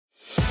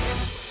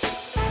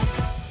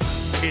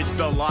It's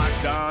the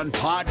Locked On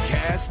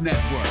Podcast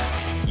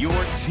Network, your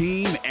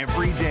team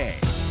every day.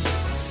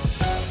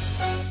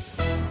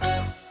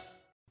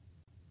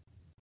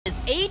 Is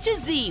A to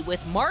Z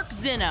with Mark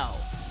Zinno,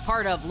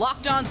 part of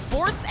Locked On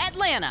Sports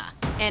Atlanta,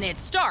 and it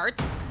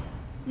starts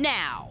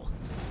now.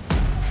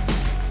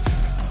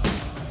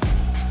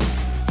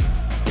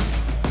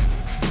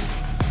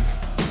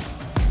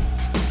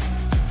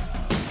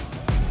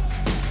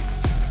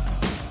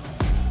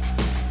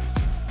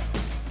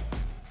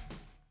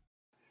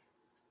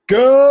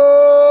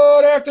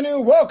 Good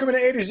afternoon. Welcome to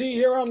A to Z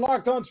here on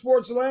Locked On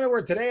Sports Atlanta,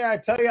 where today I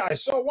tell you I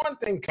saw one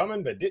thing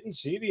coming but didn't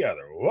see the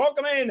other.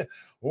 Welcome in.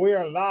 We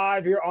are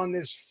live here on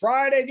this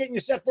Friday, getting you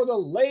set for the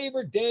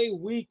Labor Day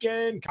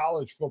weekend.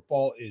 College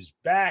football is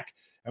back,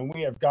 and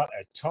we have got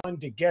a ton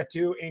to get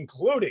to,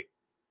 including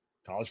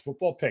college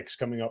football picks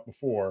coming up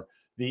before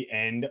the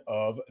end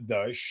of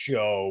the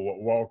show.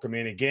 Welcome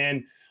in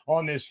again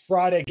on this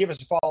Friday. Give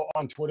us a follow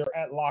on Twitter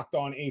at Locked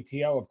On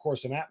ATL. Of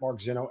course, I'm at Mark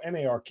Zinno,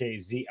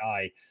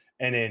 MarkZinno.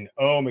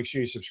 Make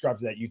sure you subscribe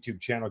to that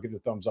YouTube channel. Give the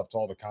thumbs up to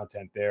all the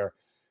content there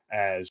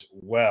as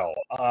well.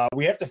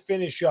 We have to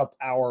finish up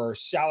our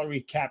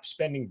salary cap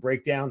spending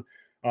breakdown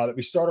that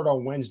we started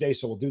on Wednesday,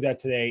 so we'll do that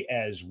today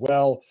as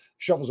well.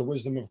 Shovels of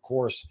wisdom, of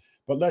course.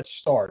 But let's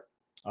start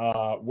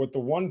with the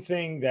one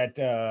thing that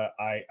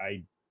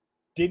I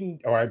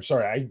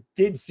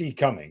did see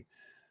coming,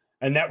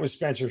 and that was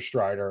Spencer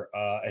Strider,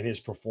 and his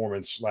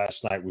performance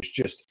last night was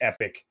just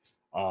epic.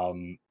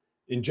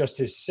 In just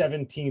his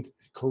 17th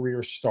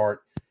career start,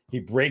 he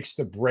breaks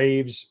the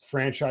Braves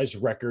franchise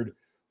record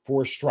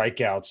for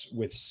strikeouts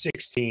with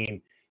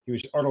 16. He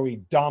was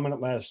utterly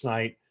dominant last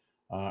night.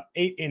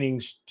 8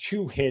 innings,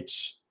 2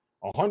 hits,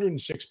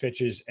 106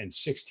 pitches, and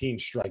 16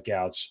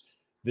 strikeouts.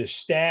 The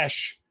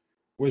stash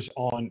was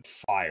on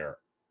fire.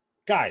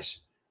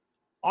 Guys,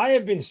 I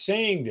have been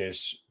saying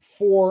this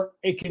for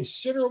a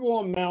considerable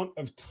amount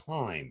of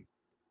time,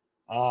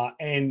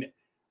 and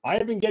I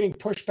have been getting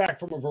pushback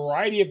from a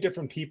variety of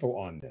different people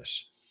on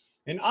this.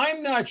 And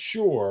I'm not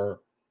sure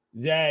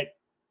that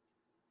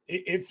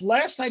if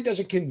last night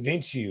doesn't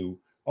convince you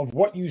of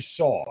what you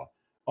saw,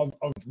 of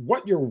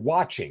what you're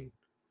watching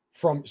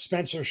from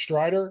Spencer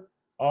Strider,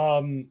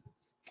 then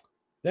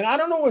I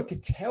don't know what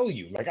to tell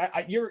you. Like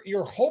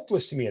you're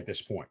hopeless to me at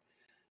this point.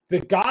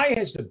 The guy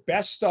has the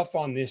best stuff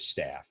on this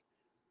staff,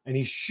 and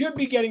he should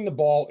be getting the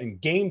ball in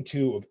game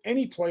 2 of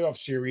any playoff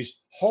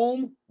series,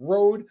 home,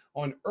 road,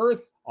 on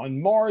Earth,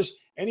 on Mars,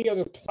 any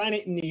other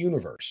planet in the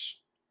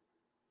universe.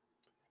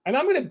 And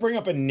I'm going to bring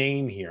up a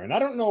name here. And I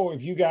don't know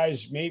if you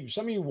guys, maybe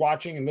some of you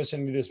watching and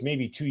listening to this may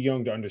be too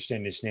young to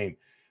understand this name.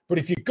 But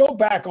if you go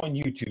back on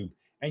YouTube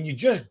and you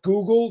just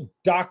Google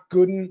Doc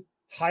Gooden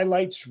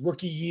highlights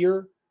rookie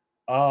year,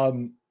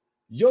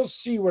 you'll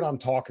see what I'm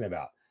talking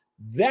about.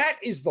 That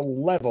is the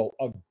level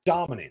of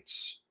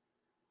dominance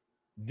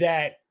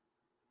that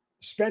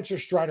Spencer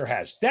Strider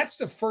has. That's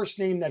the first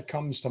name that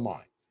comes to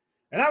mind.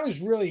 And I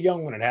was really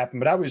young when it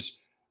happened, but I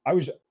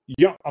was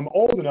young. I'm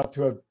old enough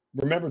to have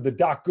remembered the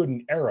Doc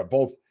Gooden era,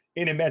 both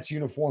in a Mets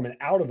uniform and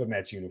out of a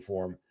Mets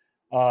uniform,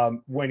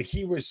 when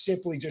he was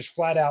simply just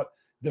flat out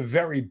the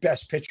very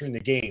best pitcher in the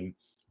game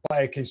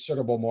by a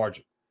considerable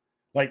margin.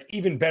 Like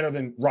even better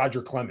than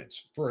Roger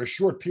Clemens. For a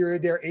short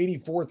period there,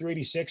 84 through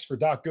 86 for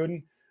Doc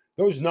Gooden,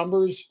 those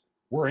numbers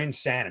were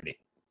insanity.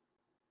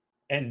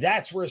 And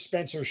that's where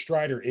Spencer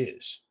Strider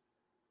is.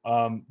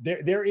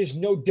 There is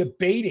no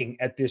debating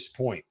at this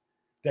point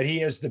that he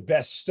has the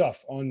best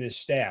stuff on this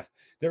staff.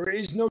 There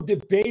is no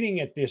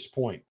debating at this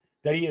point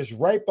that he is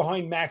right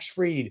behind Max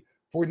Fried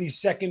for the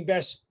second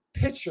best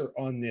pitcher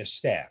on this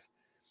staff.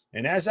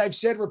 And as I've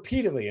said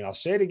repeatedly, and I'll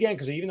say it again,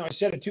 because even though I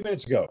said it 2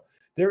 minutes ago,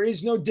 there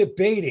is no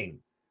debating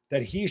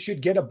that he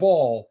should get a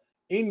ball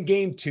in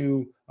game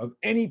 2 of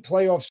any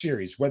playoff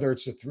series, whether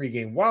it's the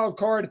 3-game wild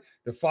card,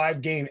 the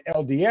 5-game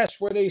LDS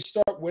where they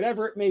start,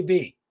 whatever it may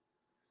be.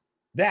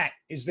 That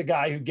is the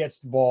guy who gets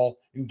the ball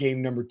in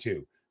game number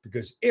 2.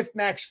 Because if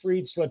Max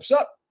Fried slips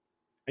up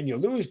and you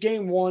lose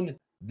game 1,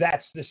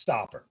 that's the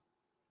stopper.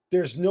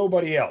 There's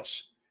nobody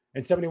else.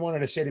 And somebody wanted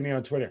to say to me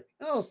on Twitter,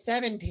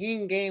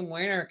 17-game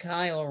winner,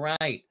 Kyle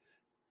Wright.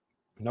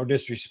 No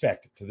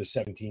disrespect to the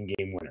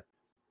 17-game winner.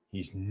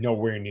 He's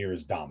nowhere near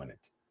as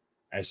dominant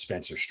as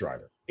Spencer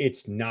Strider.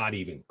 It's not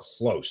even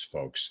close,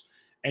 folks.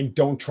 And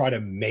don't try to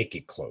make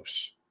it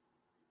close.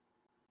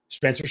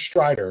 Spencer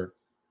Strider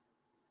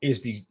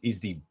is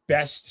the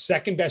best,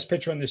 second best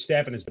pitcher on the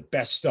staff and is the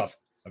best stuff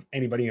of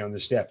anybody on the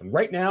staff. And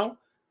right now,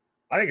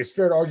 I think it's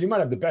fair to argue you might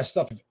have the best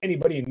stuff of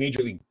anybody in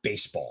Major League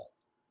Baseball.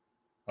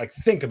 Like,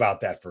 think about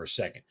that for a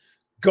second.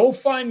 Go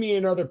find me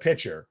another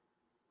pitcher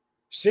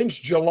since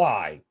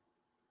July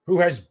who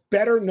has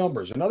better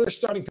numbers, another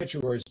starting pitcher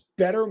who has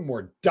better,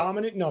 more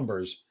dominant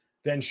numbers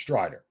than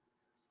Strider.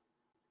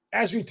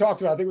 As we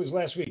talked about, I think it was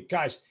last week,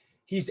 guys,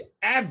 he's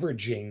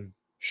averaging,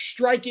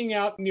 striking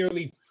out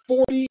nearly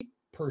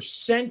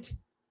 40%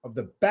 of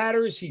the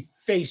batters he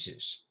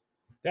faces.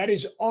 That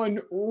is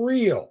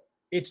unreal.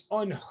 It's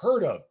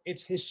unheard of.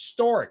 It's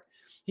historic.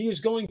 He is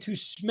going to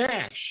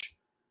smash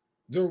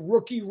the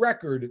rookie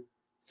record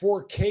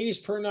 4 Ks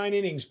per 9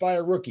 innings by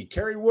a rookie.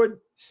 Kerry Wood,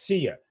 see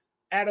ya.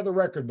 Out of the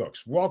record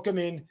books. Welcome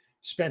in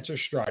Spencer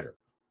Strider.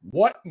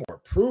 What more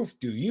proof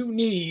do you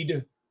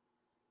need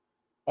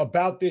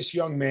about this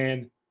young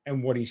man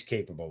and what he's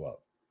capable of?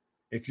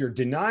 If you're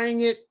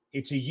denying it,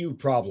 it's a you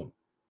problem.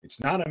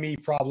 It's not a me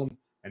problem,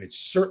 and it's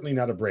certainly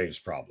not a Braves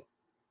problem.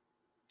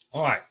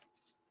 All right.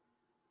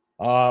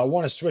 I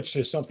want to switch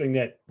to something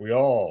that we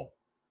all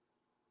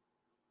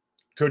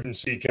couldn't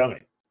see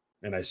coming.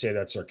 And I say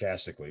that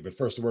sarcastically. But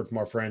first, a word from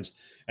our friends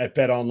at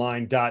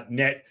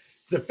betonline.net.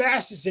 It's the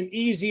fastest and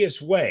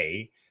easiest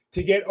way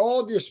to get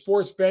all of your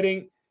sports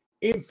betting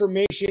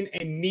information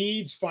and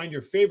needs. Find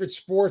your favorite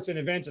sports and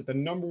events at the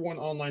 #1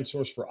 online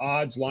source for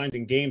odds, lines,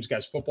 and games.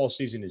 Guys, football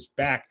season is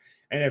back.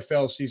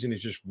 NFL season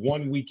is just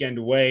one weekend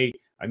away.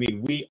 I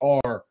mean, we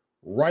are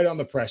right on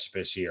the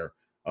precipice here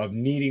of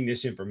needing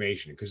this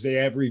information because they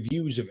have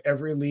reviews of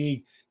every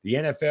league, the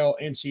NFL,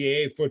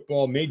 NCAA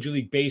football, Major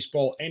League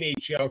Baseball,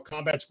 NHL,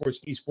 combat sports,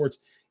 esports,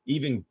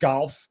 even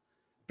golf.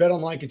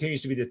 BetOnline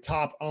continues to be the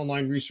top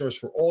online resource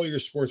for all your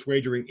sports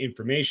wagering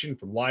information,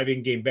 from live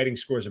in-game betting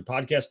scores and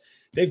podcasts.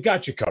 They've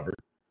got you covered.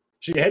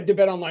 So you head to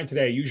BetOnline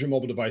today. Use your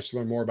mobile device to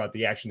learn more about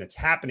the action that's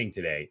happening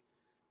today.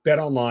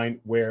 BetOnline,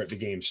 where the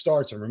game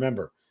starts. And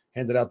remember,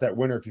 handed out that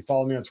winner. If you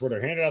follow me on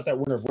Twitter, handed out that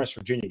winner of West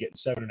Virginia getting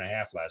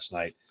 7.5 last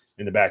night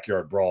in the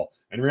backyard brawl.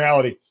 In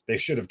reality, they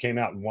should have came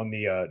out and won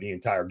the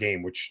entire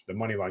game, which the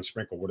money line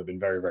sprinkle would have been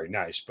very, very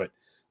nice. But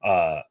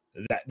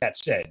that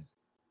said,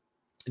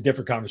 a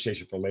different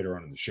conversation for later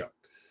on in the show.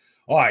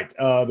 All right,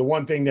 the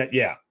one thing that,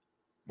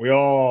 we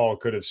all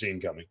could have seen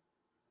coming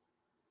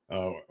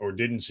or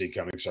didn't see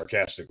coming,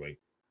 sarcastically.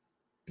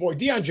 Boy,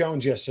 Deion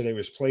Jones yesterday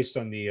was placed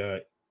on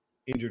the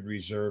injured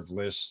reserve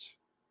list.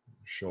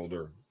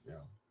 Shoulder,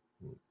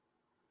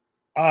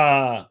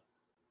 Deion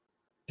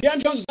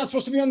Jones is not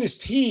supposed to be on this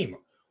team.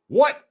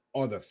 What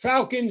are the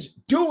Falcons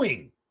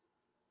doing?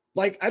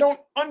 Like, I don't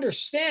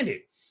understand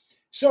it.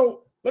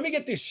 So let me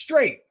get this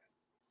straight.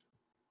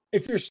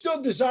 If you're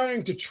still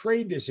desiring to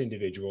trade this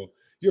individual,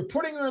 you're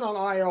putting him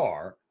on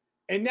IR,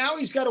 and now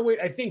he's got to wait,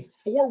 I think,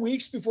 4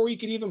 weeks before he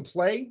can even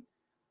play.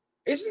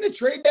 Isn't the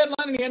trade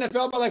deadline in the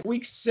NFL by like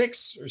week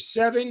 6 or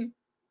 7?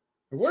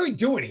 What are we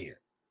doing here?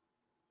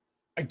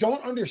 I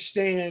don't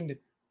understand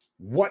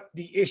what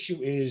the issue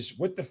is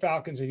with the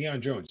Falcons and Deion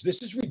Jones.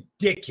 This is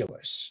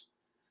ridiculous.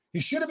 He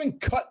should have been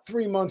cut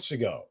 3 months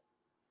ago.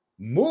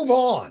 Move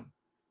on.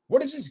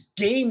 What is this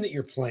game that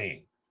you're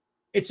playing?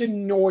 It's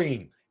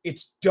annoying.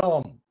 It's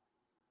dumb.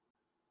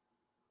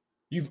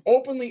 You've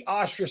openly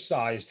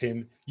ostracized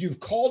him. You've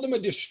called him a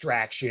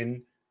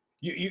distraction.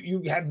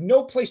 You have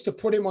no place to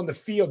put him on the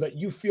field that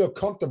you feel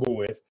comfortable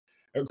with,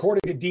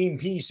 according to Dean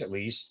Peace at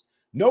least.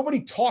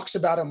 Nobody talks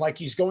about him like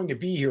he's going to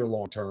be here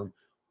long term.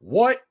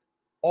 What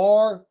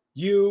are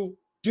you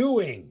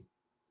doing?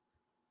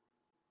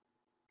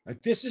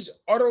 Like, this is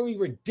utterly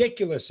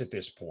ridiculous at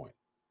this point.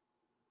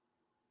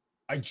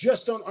 I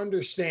just don't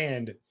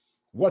understand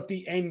what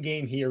the end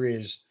game here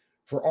is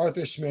for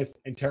Arthur Smith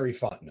and Terry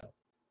Fontenot.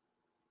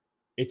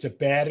 It's a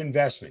bad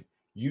investment.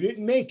 You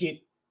didn't make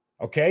it,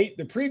 okay?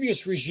 The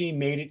previous regime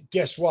made it.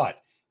 Guess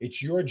what?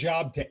 It's your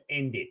job to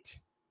end it.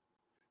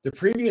 The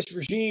previous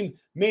regime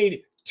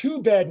made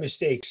 2 bad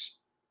mistakes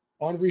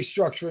on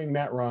restructuring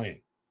Matt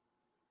Ryan.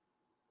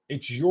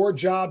 It's your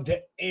job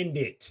to end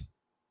it.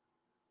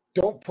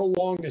 Don't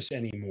prolong this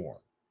anymore.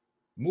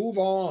 Move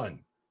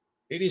on.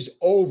 It is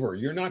over.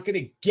 You're not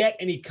going to get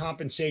any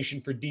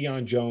compensation for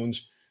Deion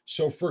Jones,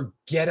 so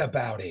forget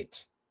about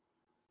it.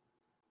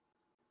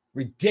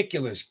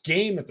 Ridiculous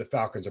game that the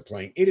Falcons are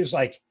playing. It is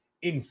like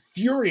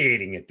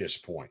infuriating at this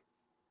point.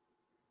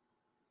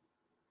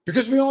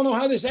 Because we all know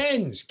how this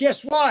ends.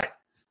 Guess what?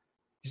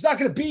 He's not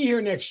going to be here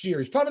next year.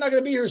 He's probably not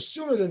going to be here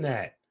sooner than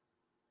that.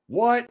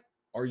 What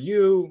are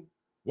you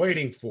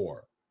waiting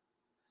for?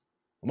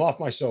 I'm off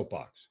my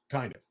soapbox.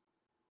 Kind of.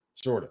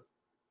 Sort of.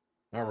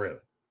 Not really.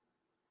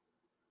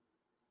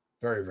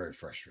 Very, very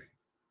frustrating.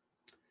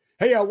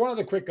 Hey, one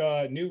other quick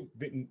news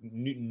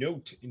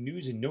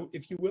and note,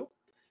 if you will,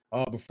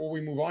 before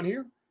we move on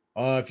here.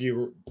 If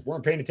you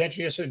weren't paying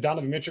attention yesterday,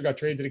 Donovan Mitchell got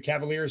traded to the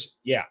Cavaliers.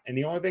 Yeah, and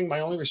my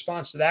only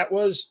response to that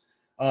was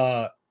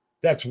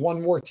that's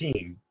one more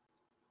team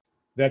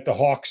that the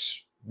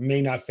Hawks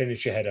may not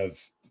finish ahead of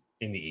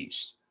in the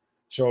East.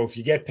 So if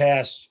you get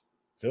past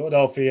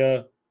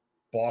Philadelphia,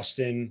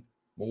 Boston,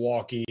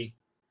 Milwaukee,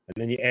 and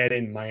then you add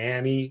in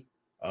Miami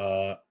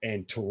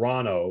and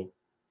Toronto,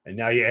 and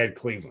now you add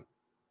Cleveland.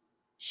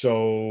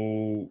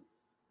 So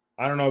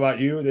I don't know about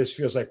you. This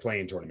feels like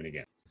playing tournament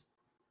again.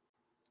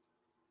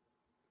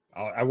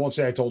 I won't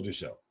say I told you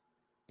so,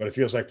 but it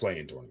feels like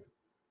playing tournament.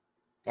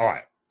 All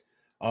right.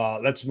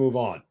 Let's move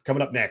on.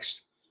 Coming up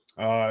next,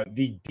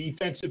 the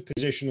defensive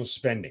positional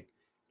spending.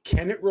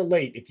 Can it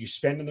relate, if you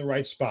spend in the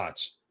right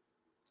spots,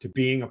 to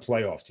being a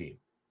playoff team?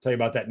 I'll tell you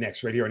about that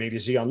next, right here on A to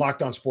Z on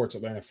Locked On Sports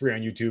Atlanta, free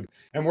on YouTube,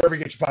 and wherever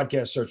you get your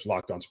podcast, search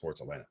Locked On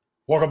Sports Atlanta.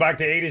 Welcome back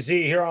to A to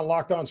Z here on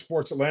Locked On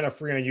Sports Atlanta,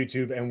 free on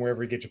YouTube and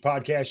wherever you get your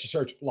podcasts. You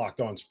search Locked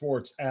On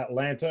Sports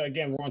Atlanta.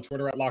 Again, we're on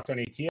Twitter at Locked On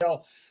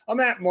ATL. I'm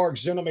at Mark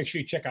Zinno. Make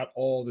sure you check out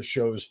all the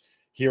shows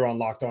here on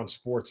Locked On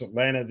Sports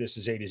Atlanta. This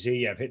is A to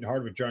Z. I've Hitting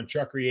Hard with John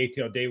Chuckery,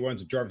 ATL Day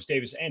Ones with Jarvis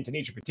Davis and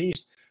Tanisha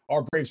Batiste.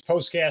 Our Braves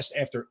postcast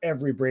after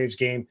every Braves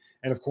game.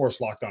 And of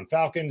course, Locked On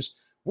Falcons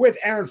with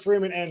Aaron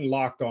Freeman and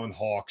Locked On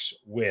Hawks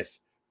with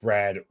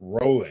Brad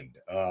Rowland.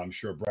 I'm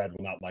sure Brad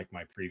will not like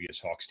my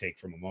previous Hawks take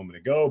from a moment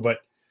ago,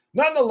 but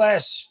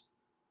nonetheless,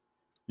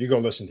 you go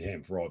listen to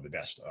him for all the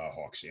best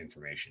Hawks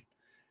information.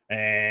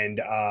 And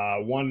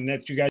want to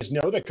let you guys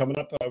know that coming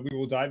up, we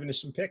will dive into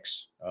some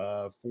picks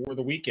for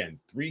the weekend.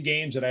 3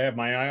 games that I have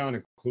my eye on,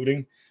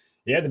 including,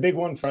 the big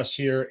one for us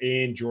here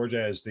in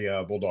Georgia as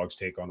the Bulldogs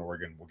take on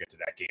Oregon. We'll get to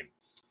that game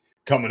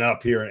coming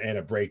up here and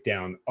a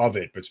breakdown of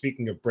it. But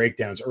speaking of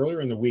breakdowns,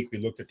 earlier in the week, we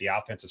looked at the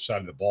offensive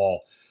side of the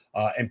ball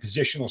and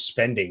positional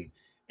spending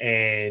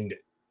and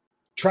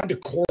tried to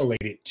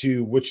correlate it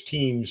to which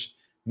teams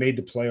made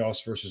the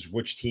playoffs versus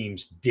which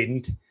teams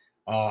didn't,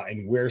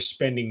 and where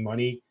spending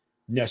money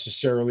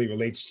necessarily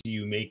relates to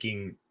you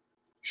making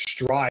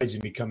strides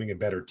in becoming a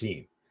better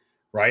team,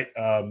 right?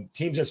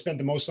 Teams that spent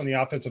the most on the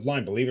offensive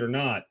line, believe it or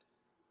not,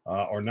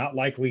 are not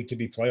likely to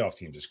be playoff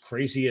teams. As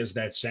crazy as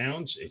that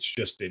sounds, it's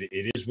just that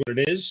it is what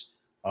it is.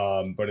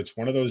 But it's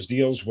one of those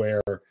deals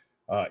where,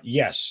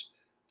 yes,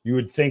 you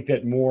would think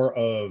that more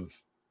of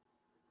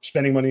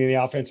spending money in the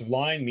offensive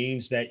line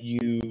means that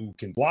you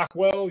can block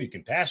well, you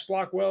can pass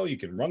block well, you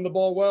can run the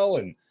ball well.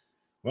 And,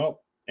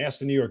 well, ask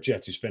the New York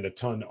Jets, who spend a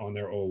ton on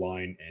their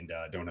O-line and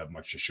don't have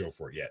much to show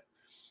for it yet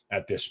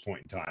at this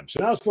point in time.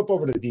 So now let's flip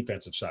over to the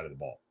defensive side of the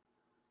ball.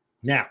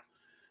 Now,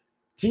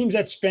 teams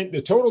that spent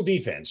the total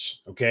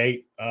defense,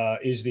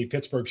 is the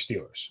Pittsburgh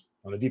Steelers.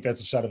 On the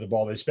defensive side of the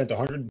ball, they spent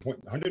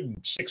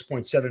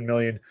 $106.7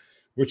 million,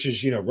 which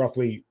is,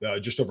 roughly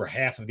just over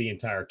half of the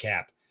entire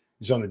cap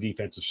is on the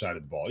defensive side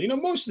of the ball.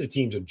 Most of the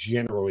teams are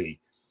generally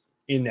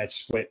in that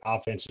split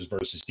offenses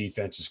versus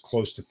defenses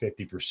close to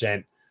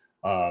 50%.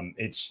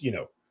 It's,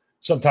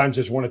 sometimes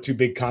there's 1 or 2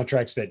 big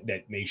contracts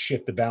that may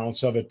shift the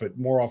balance of it, but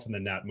more often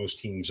than not, most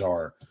teams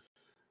are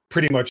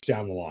pretty much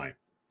down the line.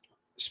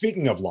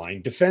 Speaking of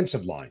line,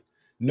 defensive line,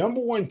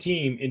 number 1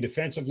 team in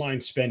defensive line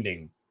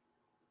spending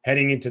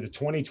heading into the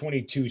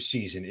 2022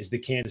 season is the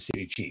Kansas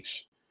City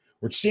Chiefs,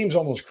 which seems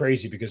almost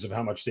crazy because of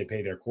how much they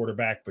pay their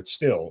quarterback, but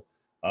still,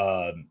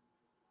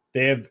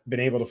 they have been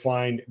able to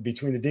find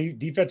between the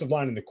defensive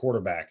line and the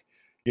quarterback,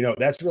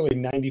 that's really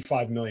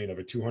 $95 million of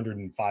a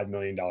 $205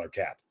 million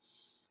cap.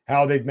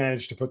 How they've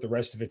managed to put the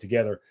rest of it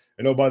together.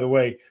 And oh, by the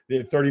way,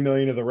 the $30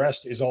 million of the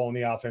rest is all on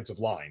the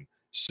offensive line.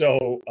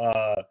 So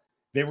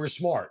they were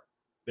smart.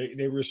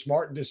 They were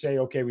smart to say,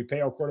 okay, we pay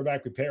our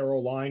quarterback, we pay our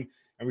O-line,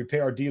 and we pay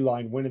our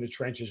D-line, win in the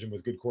trenches, and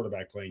with good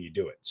quarterback play, you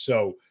do it.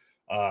 So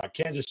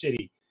Kansas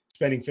City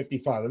spending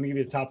 55. Let me give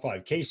you the top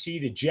 5.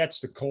 KC, the Jets,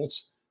 the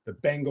Colts, the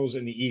Bengals,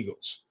 and the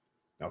Eagles.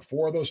 Now,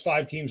 4 of those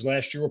 5 teams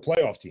last year were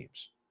playoff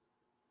teams.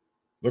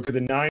 Look at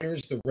the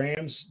Niners, the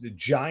Rams, the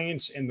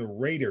Giants, and the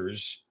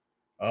Raiders,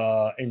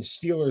 and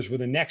Steelers were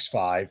the next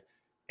 5,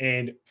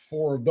 and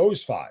 4 of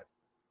those 5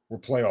 were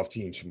playoff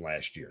teams from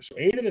last year. So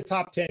 8 of the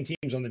top 10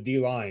 teams on the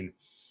D-line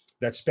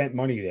that spent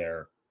money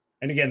there.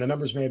 And again, the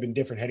numbers may have been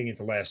different heading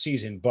into last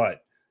season,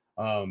 but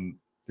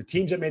the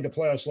teams that made the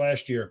playoffs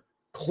last year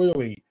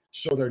clearly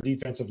saw their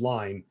defensive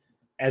line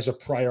as a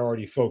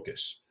priority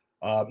focus.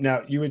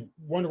 Now, you would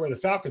wonder where the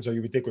Falcons are.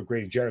 You would think with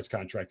Grady Jarrett's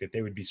contract that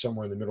they would be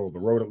somewhere in the middle of the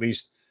road, at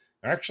least.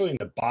 They're actually in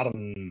the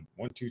bottom,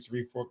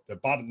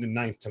 the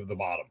ninth to the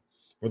bottom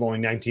with only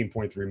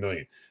 $19.3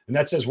 million. And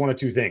that says 1 of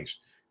 2 things.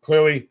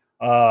 Clearly,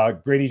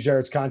 Grady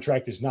Jarrett's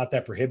contract is not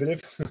that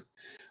prohibitive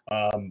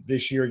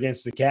this year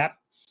against the cap.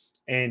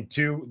 And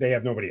 2, they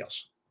have nobody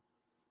else.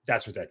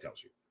 That's what that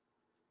tells you.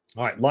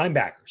 All right,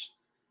 linebackers.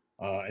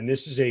 And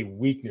this is a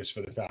weakness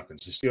for the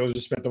Falcons. The Steelers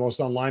have spent the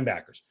most on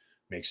linebackers.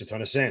 Makes a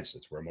ton of sense.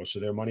 That's where most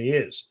of their money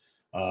is.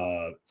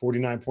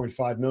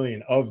 $49.5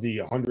 million of the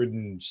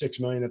 $106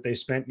 million that they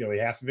spent, nearly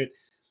half of it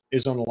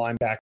is on the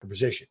linebacker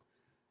position.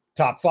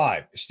 Top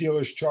 5,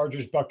 Steelers,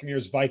 Chargers,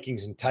 Buccaneers,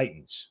 Vikings, and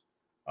Titans.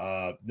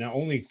 Now,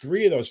 only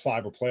 3 of those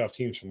 5 were playoff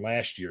teams from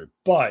last year,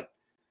 but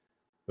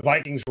the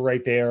Vikings were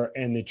right there,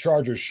 and the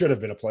Chargers should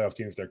have been a playoff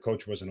team if their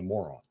coach wasn't a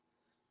moron.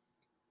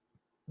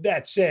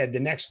 That said, the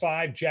next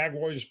 5,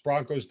 Jaguars,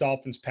 Broncos,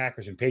 Dolphins,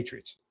 Packers, and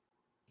Patriots.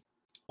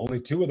 Only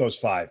 2 of those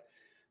 5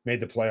 made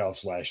the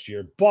playoffs last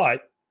year,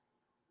 but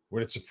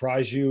would it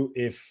surprise you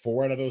if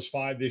 4 out of those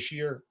 5 this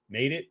year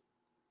made it?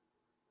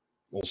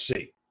 We'll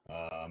see.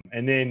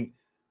 And then,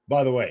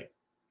 by the way,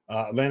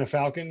 Atlanta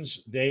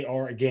Falcons, they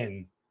are,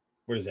 again,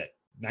 what is that,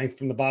 9th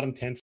from the bottom,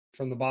 10th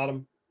from the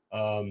bottom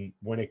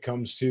when it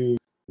comes to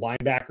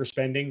linebacker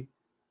spending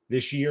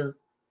this year,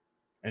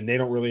 and they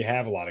don't really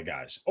have a lot of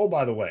guys. Oh,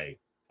 by the way,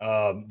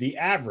 the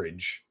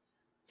average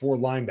for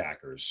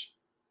linebackers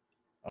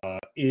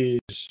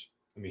is,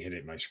 let me hit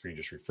it, my screen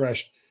just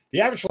refreshed.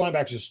 The average for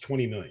linebackers is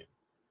 $20 million,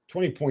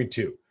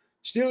 20.2.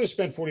 Steelers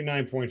spent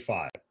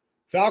 49.5.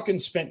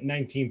 Falcons spent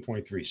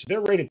 19.3. So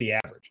they're right at the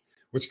average,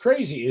 What's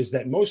crazy is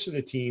that most of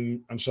the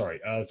team,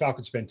 the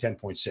Falcons spend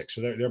 10.6,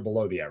 so they're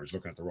below the average,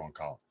 looking at the wrong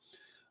column.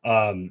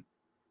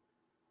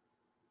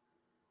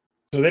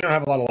 So they don't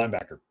have a lot of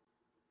linebacker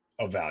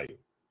of value.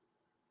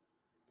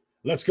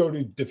 Let's go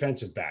to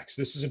defensive backs.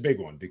 This is a big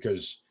one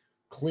because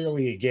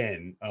clearly,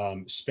 again,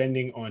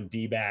 spending on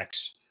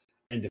D-backs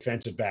and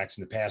defensive backs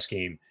in the pass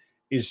game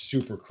is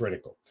super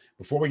critical.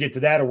 Before we get to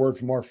that, a word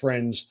from our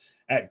friends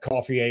at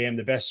Coffee AM,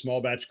 the best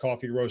small batch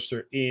coffee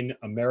roaster in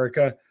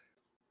America.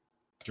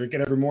 Drink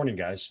it every morning,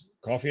 guys.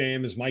 Coffee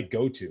AM is my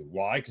go-to.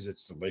 Why? Because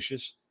it's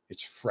delicious.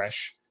 It's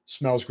fresh,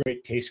 smells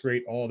great, tastes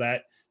great, all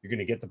that. You're going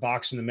to get the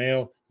box in the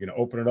mail. You're going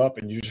to open it up,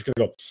 and you're just going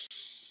to go,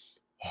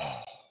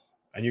 oh,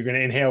 and you're going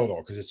to inhale it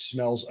all because it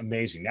smells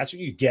amazing. That's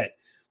what you get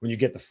when you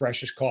get the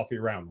freshest coffee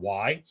around.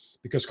 Why?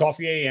 Because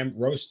Coffee AM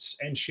roasts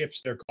and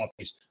ships their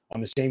coffees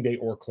on the same day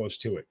or close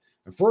to it.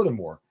 And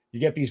furthermore, you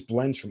get these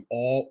blends from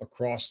all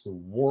across the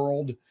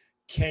world: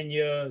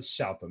 Kenya,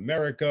 South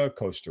America,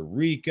 Costa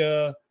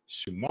Rica,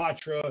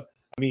 Sumatra.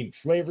 I mean,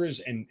 flavors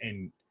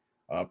and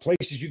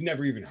places you've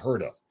never even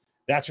heard of.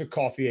 That's what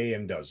Coffee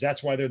AM does.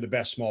 That's why they're the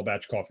best small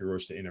batch coffee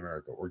roaster in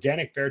America.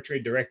 Organic, fair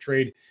trade, direct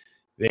trade.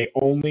 They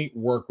only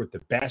work with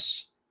the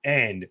best.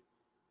 And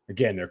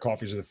again, their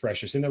coffees are the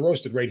freshest, and they're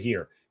roasted right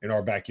here in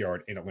our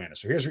backyard in Atlanta.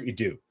 So here's what you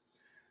do.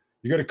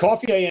 You go to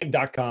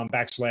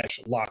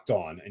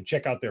coffeeam.com/locked-on and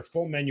check out their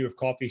full menu of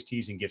coffees,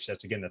 teas, and gift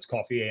sets. Again, that's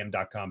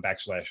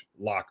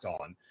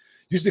coffeeam.com/locked-on.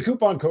 Use the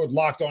coupon code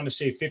locked-on to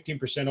save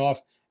 15% off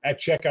at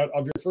checkout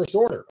of your first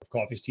order of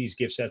coffees, teas,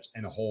 gift sets,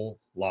 and a whole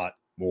lot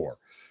more.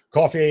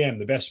 Coffee AM,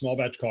 the best small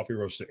batch coffee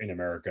roaster in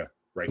America,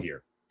 right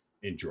here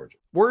in Georgia.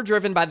 We're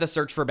driven by the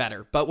search for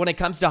better, but when it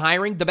comes to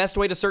hiring, the best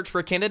way to search for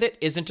a candidate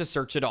isn't to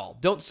search at all.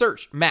 Don't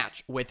search,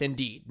 match with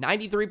Indeed.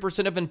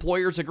 93% of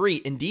employers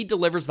agree Indeed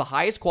delivers the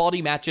highest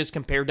quality matches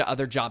compared to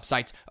other job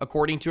sites,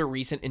 according to a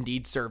recent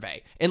Indeed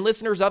survey. And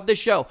listeners of this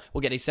show will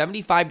get a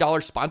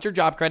 $75 sponsored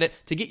job credit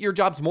to get your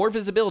jobs more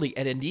visibility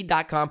at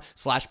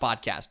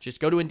Indeed.com/podcast. Just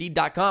go to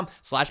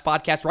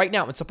Indeed.com/podcast right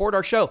now and support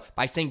our show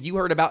by saying you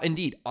heard about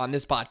Indeed on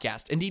this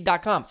podcast.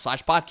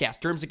 Indeed.com/podcast.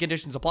 Terms and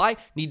conditions apply.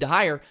 Need to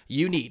hire?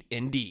 You need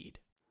Indeed.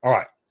 All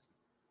right,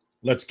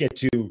 let's get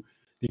to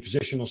the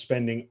positional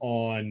spending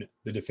on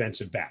the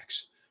defensive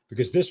backs,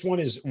 because this one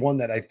is one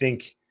that I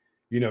think,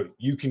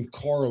 you can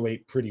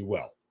correlate pretty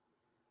well.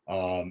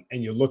 And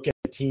you look at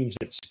the teams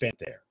that spent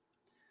there.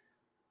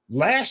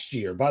 Last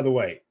year, by the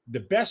way, the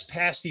best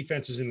pass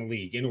defenses in the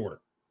league in order,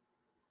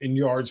 in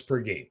yards per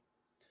game: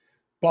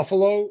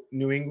 Buffalo,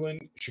 New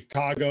England,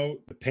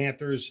 Chicago, the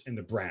Panthers, and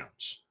the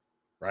Browns,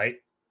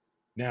 right?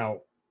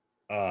 Now,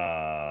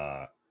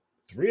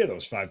 3 of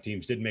those 5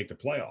 teams didn't make the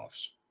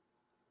playoffs.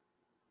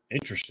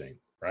 Interesting,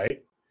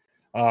 right?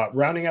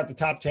 Rounding out the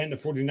top 10, the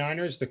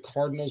 49ers, the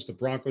Cardinals, the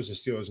Broncos, the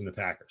Steelers, and the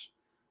Packers.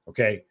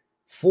 Okay,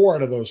 4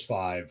 out of those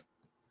 5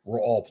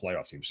 were all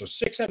playoff teams. So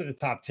 6 out of the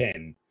top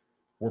 10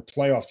 were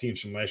playoff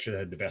teams from last year that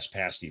had the best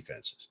pass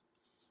defenses.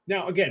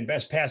 Now, again,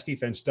 best pass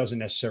defense doesn't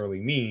necessarily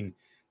mean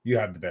you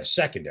have the best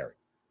secondary,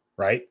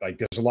 right? Like,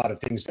 there's a lot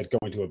of things that go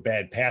into a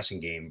bad passing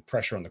game: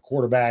 pressure on the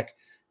quarterback,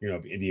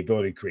 the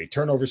ability to create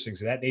turnovers,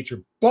 things of that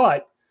nature.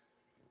 But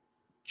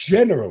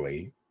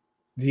generally,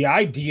 the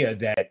idea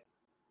that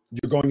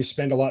you're going to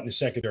spend a lot in the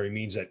secondary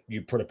means that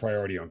you put a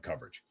priority on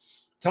coverage.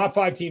 Top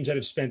 5 teams that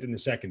have spent in the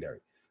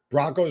secondary: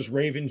 Broncos,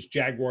 Ravens,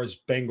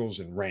 Jaguars, Bengals,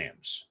 and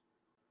Rams.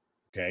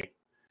 Okay.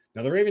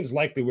 Now, the Ravens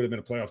likely would have been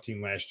a playoff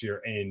team last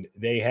year, and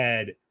they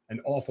had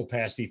an awful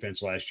pass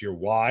defense last year.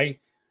 Why?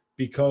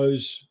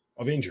 Because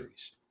of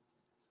injuries.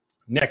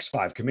 Next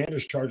 5: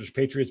 Commanders, Chargers,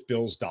 Patriots,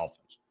 Bills,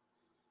 Dolphins.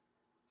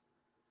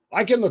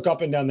 I can look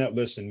up and down that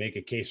list and make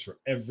a case for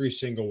every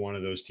single one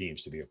of those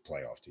teams to be a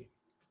playoff team.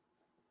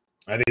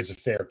 I think it's a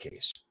fair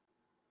case.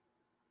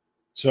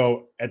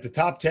 So at the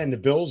top 10, the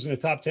Bills and the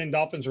top 10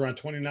 Dolphins around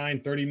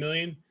 29, 30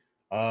 million.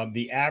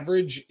 The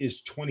average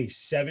is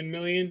 27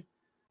 million.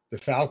 The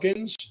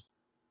Falcons,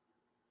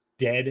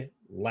 dead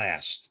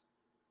last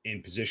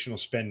in positional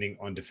spending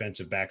on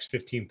defensive backs,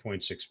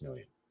 15.6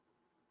 million.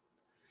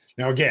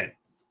 Now, again,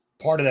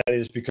 part of that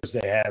is because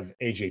they have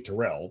A.J.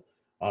 Terrell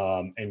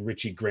and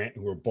Richie Grant,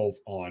 who are both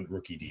on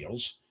rookie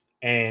deals.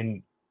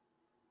 And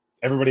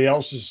everybody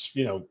else is,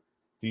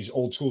 these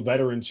old school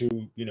veterans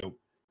who,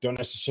 don't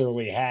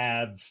necessarily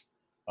have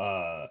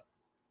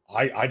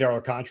high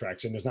dollar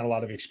contracts, and there's not a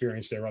lot of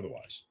experience there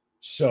otherwise.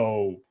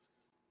 So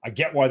I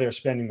get why they're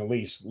spending the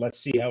least. Let's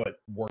see how it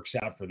works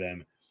out for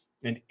them.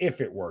 And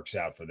if it works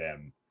out for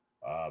them,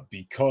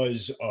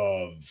 because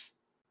of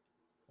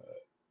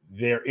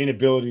their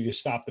inability to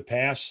stop the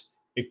pass,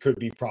 it could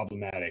be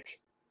problematic.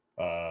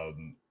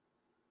 And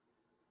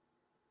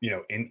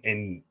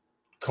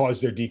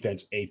cause their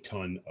defense a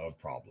ton of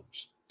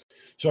problems.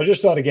 So I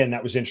just thought, again,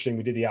 that was interesting.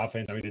 We did the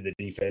offense and we did the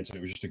defense, and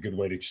it was just a good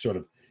way to sort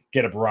of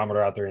get a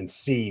barometer out there and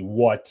see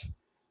what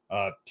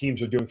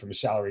teams are doing from a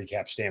salary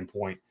cap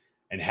standpoint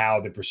and how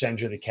the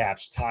percentage of the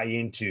caps tie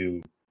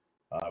into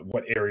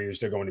what areas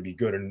they're going to be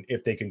good and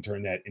if they can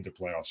turn that into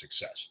playoff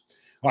success.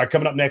 All right,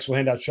 coming up next, we'll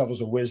hand out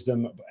shovels of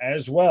wisdom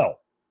as well.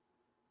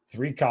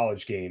 3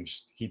 college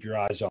games to keep your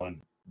eyes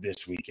on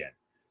this weekend.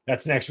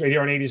 That's next right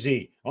here on A to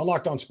Z on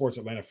Locked On Sports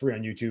Atlanta, free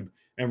on YouTube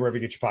and wherever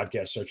you get your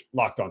podcast. Search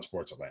Locked On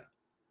Sports Atlanta.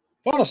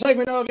 Final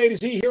segment of A to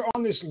Z here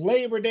on this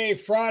Labor Day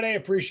Friday.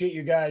 Appreciate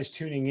you guys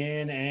tuning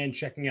in and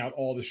checking out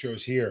all the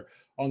shows here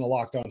on the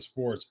Locked On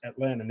Sports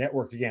Atlanta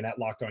Network. Again, at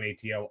Locked On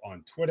ATL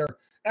on Twitter,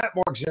 at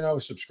Mark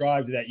Zinno.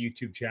 Subscribe to that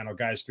YouTube channel.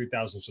 Guys,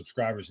 3,000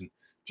 subscribers in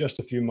just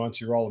a few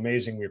months. You're all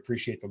amazing. We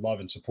appreciate the love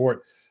and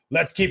support.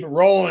 Let's keep it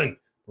rolling.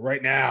 But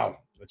right now,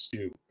 let's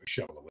do a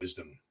shovel of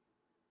wisdom.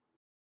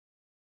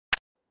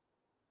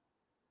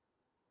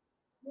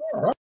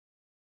 All right.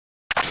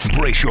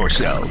 Brace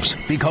yourselves,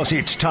 because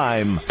it's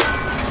time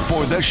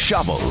for the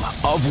Shovel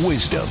of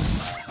Wisdom.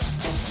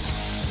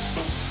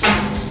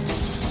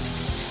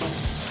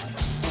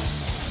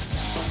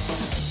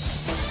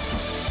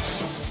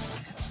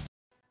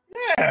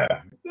 Yeah,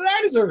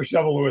 that deserves a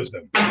shovel of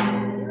wisdom.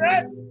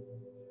 That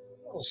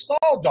little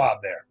stall job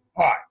there.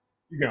 All right,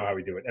 you know how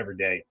we do it every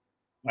day.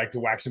 Like to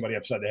whack somebody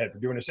upside the head for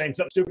doing or saying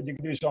something stupid. You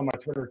can do so on my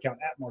Twitter account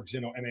at Mark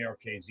Zinno,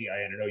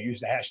 MarkZinno. Use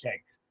the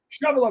hashtag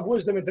Shovel of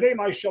Wisdom. And today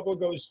my shovel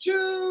goes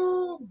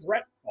to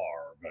Brett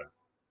Favre.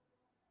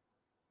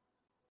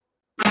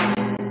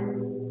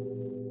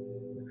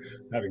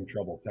 Having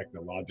trouble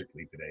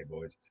technologically today,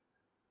 boys.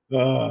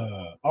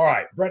 All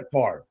right, Brett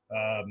Favre.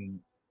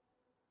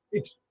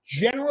 It's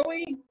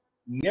generally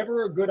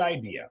never a good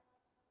idea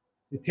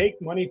to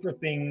take money for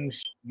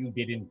things you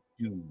didn't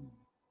do.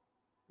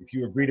 If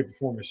you agree to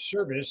perform a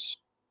service,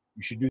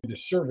 you should do the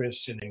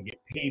service and then get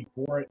paid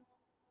for it.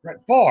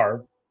 Brett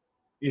Favre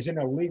is in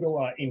a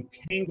legal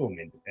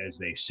entanglement, as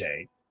they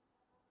say.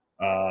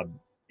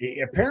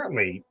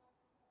 Apparently,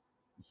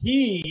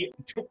 he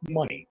took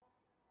money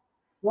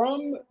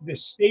from the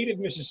state of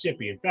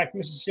Mississippi, in fact,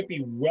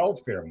 Mississippi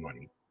welfare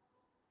money,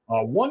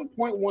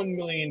 $1.1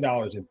 million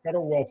in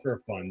federal welfare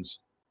funds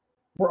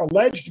for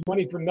alleged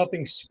money for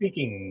nothing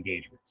speaking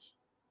engagements.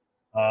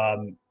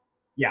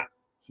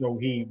 So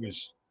he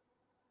was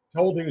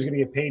told he was going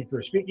to get paid for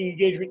a speaking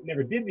engagement,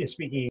 never did the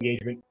speaking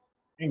engagement,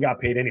 and got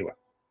paid anyway.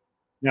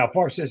 Now,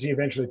 Favre says he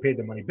eventually paid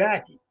the money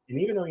back, and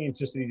even though he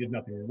insisted he did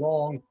nothing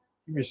wrong,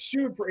 he was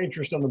sued for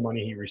interest on the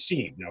money he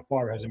received. Now,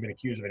 Favre hasn't been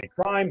accused of any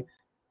crime,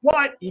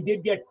 but he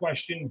did get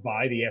questioned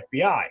by the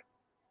FBI,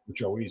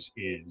 which always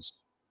is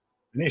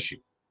an issue.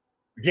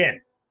 Again,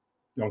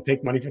 don't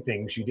take money for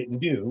things you didn't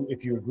do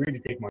if you agree to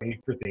take money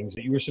for things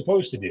that you were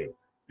supposed to do.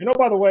 And oh,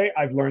 by the way,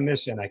 I've learned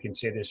this, and I can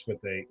say this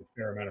with a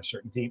fair amount of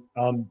certainty.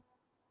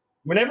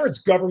 Whenever it's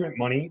government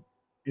money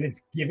and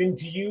it's given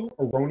to you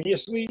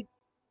erroneously,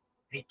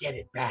 they get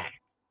it back.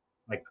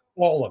 Like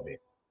all of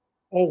it,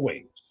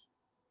 always,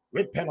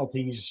 with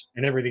penalties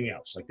and everything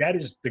else. Like that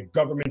is the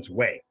government's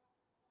way.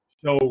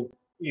 So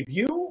if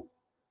you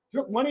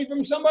took money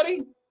from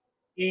somebody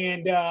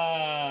and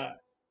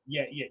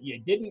you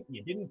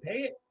didn't pay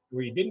it,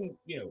 or you didn't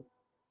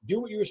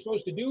do what you were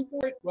supposed to do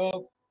for it,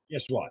 well,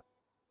 guess what?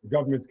 The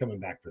government's coming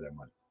back for their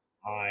money.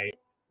 I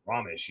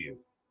promise you,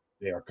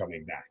 they are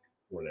coming back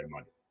for their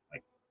money.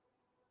 Like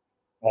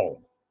all of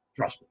them.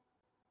 Trust me.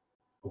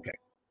 Okay.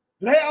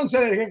 And I don't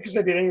say that again because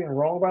I did anything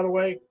wrong, by the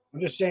way. I'm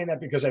just saying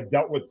that because I've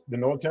dealt with the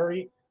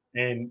military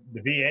and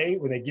the VA.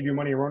 When they give you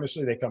money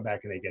erroneously, they come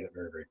back and they get it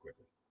very, very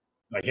quickly.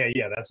 Like, hey,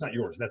 yeah, that's not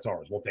yours. That's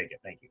ours. We'll take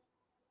it. Thank you.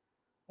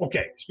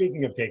 Okay.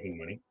 Speaking of taking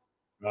money,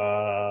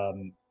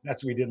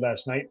 that's what we did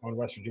last night on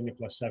West Virginia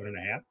plus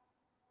 7.5.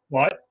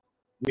 But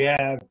we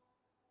have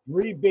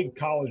 3 big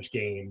college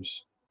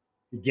games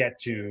to get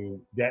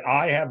to that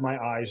I have my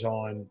eyes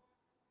on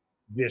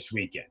this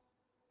weekend.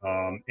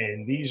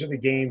 And these are the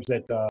games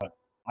that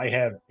I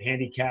have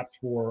handicapped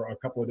for a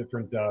couple of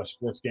different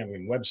sports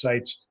gambling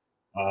websites.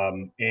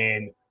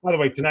 And by the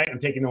way, tonight I'm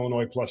taking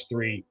Illinois plus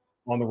 3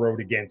 on the road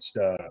against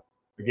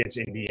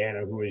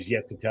Indiana, who is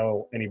yet to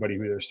tell anybody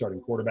who their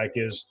starting quarterback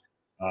is.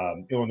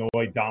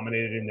 Illinois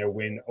dominated in their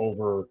win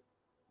over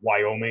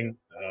Wyoming,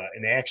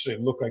 and they actually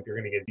look like they're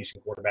going to get a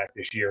decent quarterback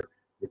this year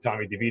with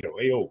Tommy DeVito.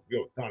 Hey,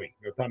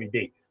 Tommy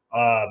D.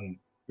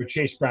 But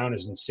Chase Brown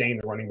is insane.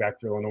 The running back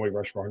for Illinois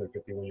rushed for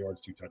 151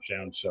 yards, 2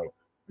 touchdowns. So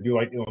I do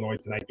like Illinois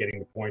tonight getting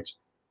the points.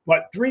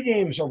 But 3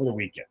 games over the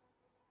weekend.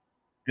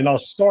 And I'll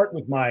start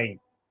with my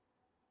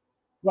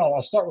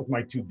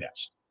 2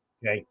 best.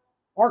 Okay.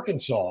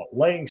 Arkansas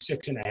laying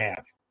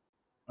 6.5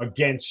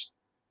 against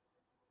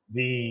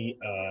the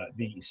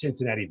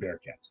Cincinnati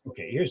Bearcats.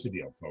 Okay, here's the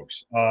deal,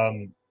 folks.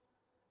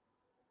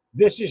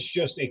 This is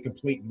just a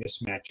complete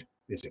mismatch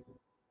physically.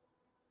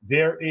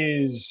 There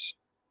is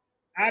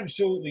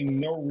absolutely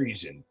no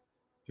reason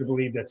to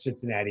believe that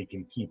Cincinnati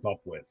can keep up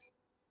with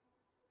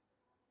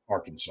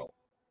Arkansas.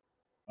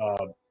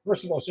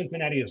 First of all,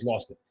 Cincinnati has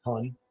lost a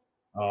ton,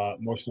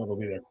 most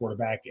notably their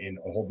quarterback and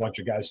a whole bunch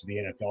of guys to the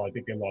NFL. I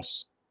think they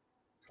lost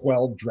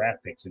 12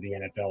 draft picks to the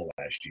NFL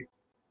last year.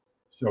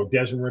 So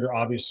Desmond Ridder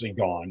obviously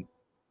gone.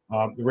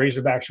 The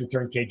Razorbacks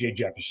returned KJ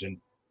Jefferson.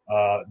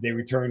 They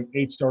returned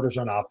 8 starters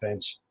on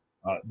offense.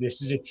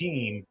 This is a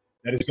team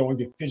that is going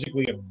to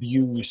physically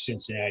abuse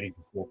Cincinnati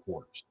for 4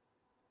 quarters.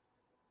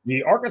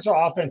 The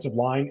Arkansas offensive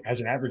line has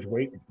an average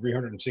weight of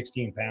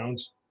 316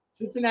 pounds.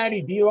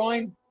 Cincinnati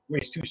D-line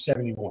weighs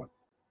 271.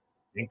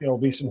 Think there will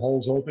be some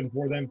holes open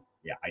for them?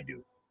 Yeah, I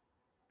do.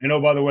 And oh,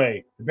 by the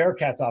way, the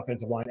Bearcats'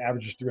 offensive line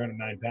averages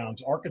 309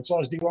 pounds.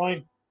 Arkansas's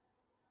D-line,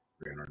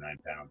 309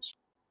 pounds.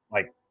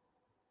 Like,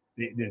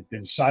 the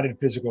decided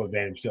physical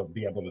advantage they'll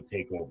be able to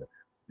take over.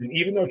 And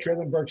even though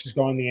Traylon Burks has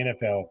gone in the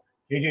NFL,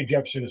 KJ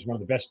Jefferson is one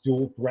of the best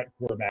dual threat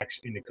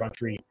quarterbacks in the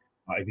country.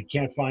 If he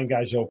can't find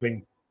guys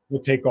open,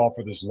 he'll take off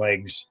with his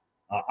legs.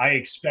 I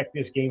expect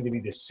this game to be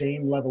the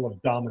same level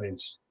of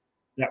dominance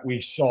that we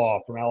saw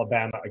from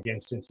Alabama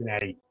against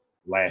Cincinnati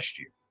last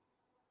year.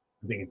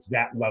 I think it's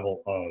that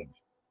level of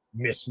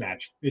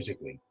mismatch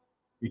physically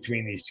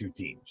between these two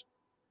teams.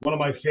 One of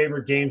my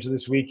favorite games of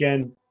this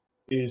weekend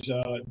is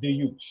the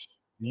Utes,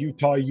 the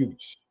Utah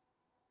Utes,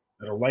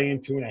 that are laying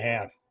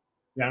 2.5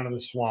 down in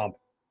the swamp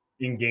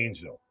in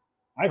Gainesville.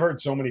 I've heard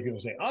so many people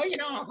say, oh, you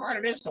know how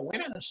hard it is to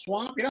win in the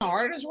swamp? You know how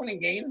hard it is to win in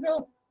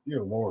Gainesville?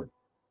 Dear Lord.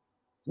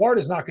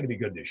 Florida's not going to be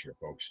good this year,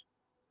 folks.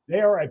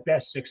 They are at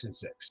best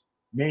 6-6,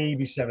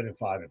 maybe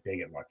 7-5 if they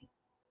get lucky.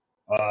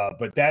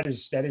 But that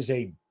is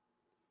a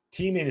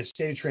team in a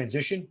state of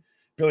transition.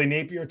 Billy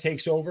Napier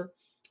takes over.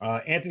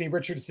 Anthony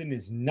Richardson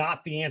is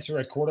not the answer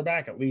at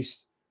quarterback, at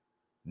least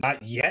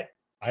not yet.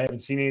 I haven't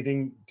seen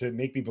anything to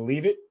make me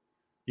believe it.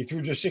 He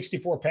threw just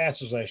 64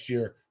 passes last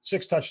year,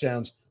 6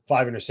 touchdowns,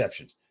 5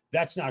 interceptions.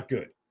 That's not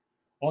good.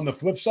 On the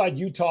flip side,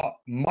 Utah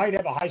might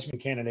have a Heisman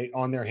candidate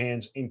on their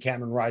hands in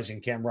Cameron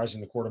Rising. Cam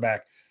Rising, the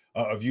quarterback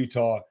of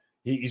Utah.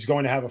 He's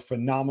going to have a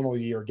phenomenal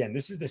year again.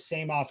 This is the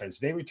same offense.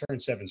 They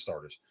returned 7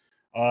 starters.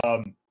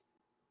 8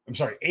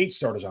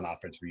 starters on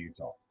offense for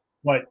Utah.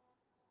 But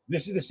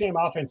this is the same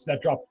offense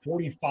that dropped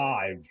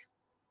 45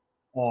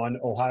 on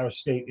Ohio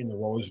State in the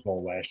Rose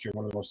Bowl last year,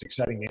 one of the most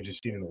exciting games I've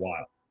seen in a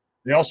while.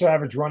 They also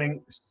average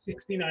running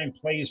 69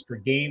 plays per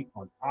game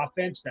on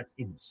offense. That's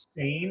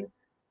insane.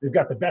 They've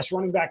got the best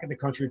running back in the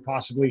country,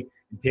 possibly,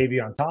 in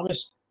Tavion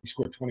Thomas. He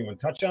scored 21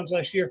 touchdowns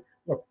last year.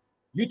 Look,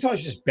 Utah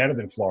is just better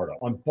than Florida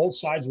on both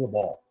sides of the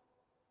ball.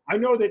 I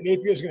know that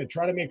Napier is going to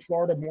try to make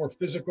Florida more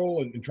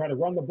physical and try to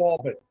run the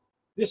ball, but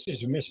this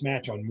is a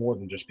mismatch on more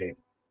than just paper.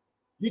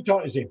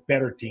 Utah is a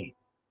better team.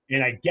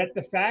 And I get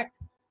the fact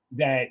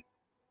that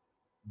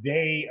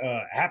they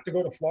have to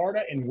go to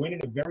Florida and win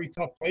in a very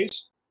tough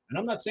place. And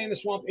I'm not saying the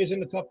Swamp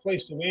isn't a tough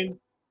place to win.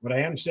 What I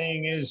am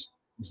saying is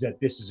that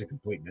this is a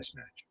complete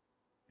mismatch.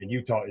 And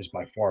Utah is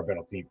by far a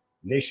better team.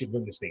 And they should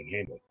win this thing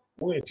handily.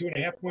 Only a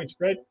 2.5-point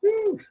spread?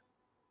 Whew.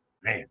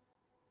 Man,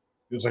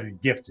 feels like a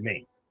gift to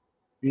me.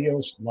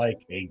 Feels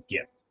like a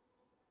gift.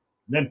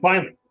 And then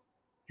finally,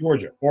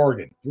 Georgia,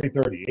 Oregon,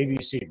 3:30,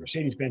 ABC,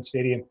 Mercedes-Benz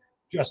Stadium,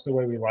 just the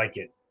way we like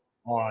it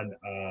on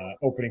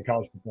opening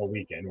college football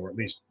weekend, or at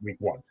least week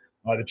 1.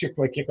 The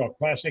Chick-fil-A Kickoff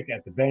Classic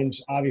at the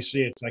Benz.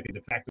 Obviously, it's like a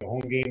de facto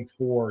home game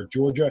for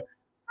Georgia.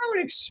 I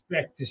would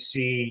expect to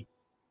see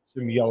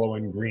some yellow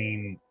and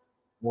green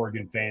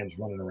Oregon fans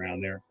running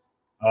around there.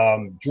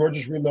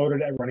 Georgia's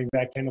reloaded at running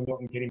back, Kendall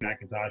Milton, Kenny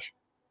McIntosh.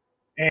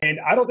 And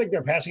I don't think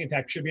their passing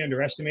attack should be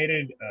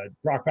underestimated.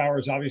 Brock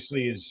Bowers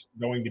obviously is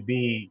going to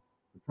be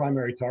the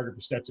primary target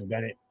for Stetson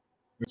Bennett.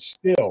 But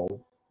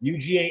still,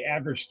 UGA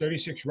averaged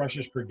 36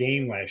 rushes per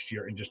game last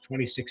year and just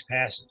 26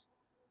 passes.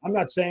 I'm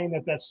not saying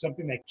that that's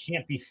something that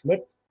can't be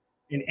flipped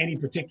in any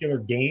particular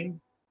game,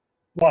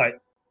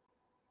 but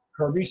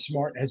Kirby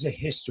Smart has a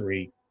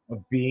history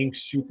of being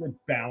super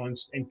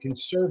balanced and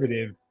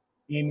conservative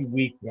in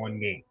week 1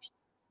 games.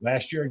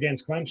 Last year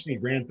against Clemson, he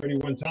ran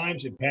 31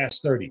 times and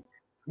passed 30.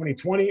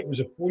 2020, it was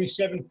a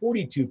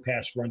 47-42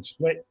 pass run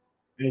split.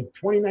 And in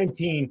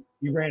 2019,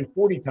 he ran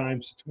 40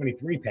 times to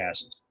 23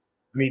 passes.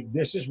 I mean,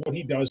 this is what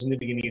he does in the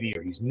beginning of the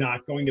year. He's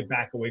not going to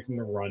back away from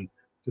the run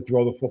to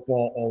throw the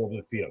football all over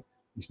the field.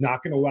 He's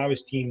not going to allow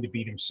his team to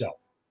beat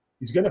himself.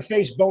 He's going to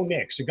face Bo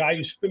Nix, a guy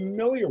who's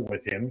familiar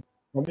with him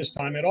from his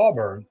time at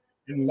Auburn.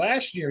 And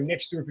last year,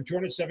 Nix threw for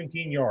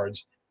 217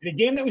 yards in a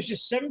game that was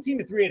just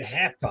 17-3 at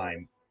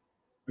halftime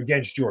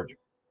against Georgia.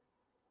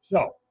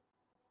 So,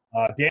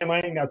 Dan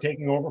Lanning now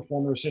taking over,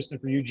 former assistant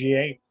for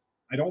UGA.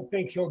 I don't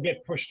think he'll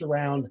get pushed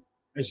around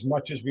as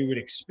much as we would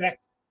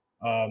expect.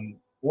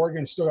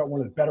 Oregon's still got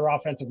one of the better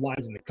offensive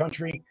lines in the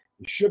country.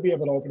 They should be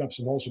able to open up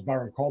some holes for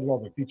Byron Caldwell,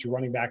 the feature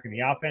running back in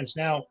the offense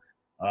now.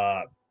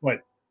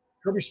 But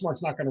Kirby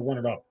Smart's not going to run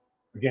it up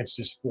against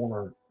his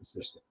former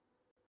assistant.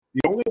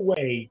 The only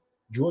way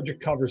Georgia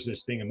covers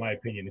this thing, in my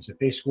opinion, is if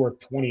they score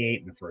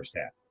 28 in the first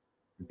half.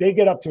 If they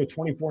get up to a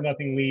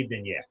 24-0 lead,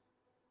 then yeah,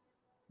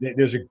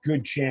 there's a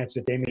good chance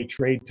that they may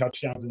trade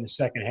touchdowns in the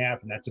second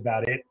half, and that's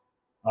about it.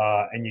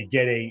 And you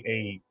get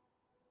a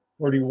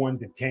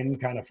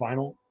 31-10 kind of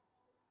final.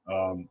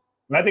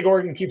 But I think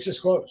Oregon keeps this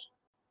close.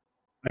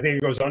 I think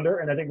it goes under,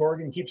 and I think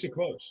Oregon keeps it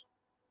close.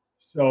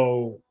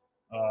 So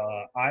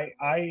I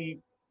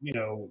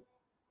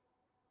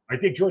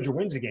think Georgia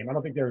wins the game. I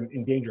don't think they're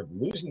in danger of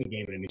losing the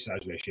game in any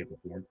size, way, shape, or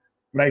form.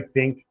 But I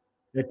think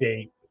that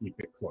they keep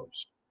it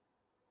close.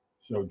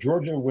 So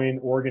Georgia win,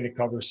 Oregon to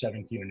cover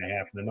 17.5,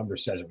 and the number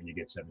says it when you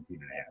get 17.5.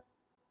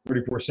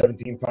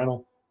 34-17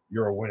 final,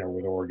 you're a winner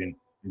with Oregon,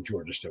 and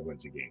Georgia still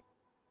wins the game.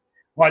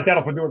 All right,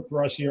 that'll do it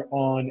for us here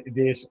on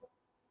this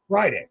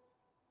Friday,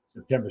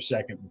 September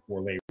 2nd, before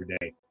Labor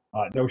Day.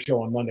 No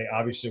show on Monday.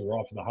 Obviously, we're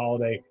off on the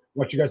holiday. I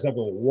want you guys to have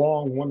a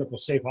long, wonderful,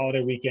 safe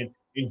holiday weekend.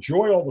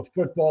 Enjoy all the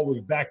football. We'll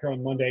be back here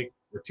on Monday,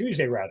 or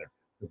Tuesday, rather,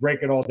 to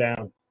break it all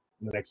down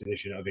in the next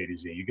edition of A to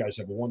Z. You guys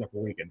have a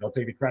wonderful weekend. Don't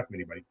take the crap from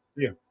anybody.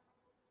 See you.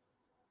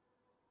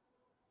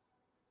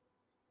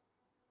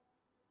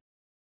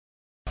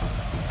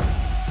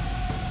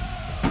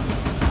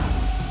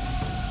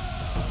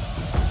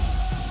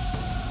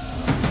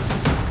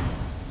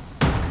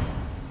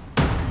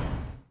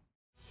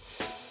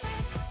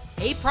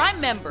 Hey, Prime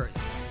members,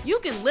 you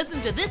can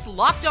listen to this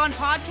Locked On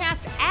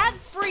podcast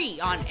ad-free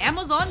on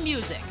Amazon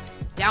Music.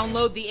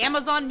 Download the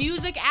Amazon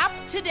Music app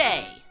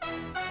today.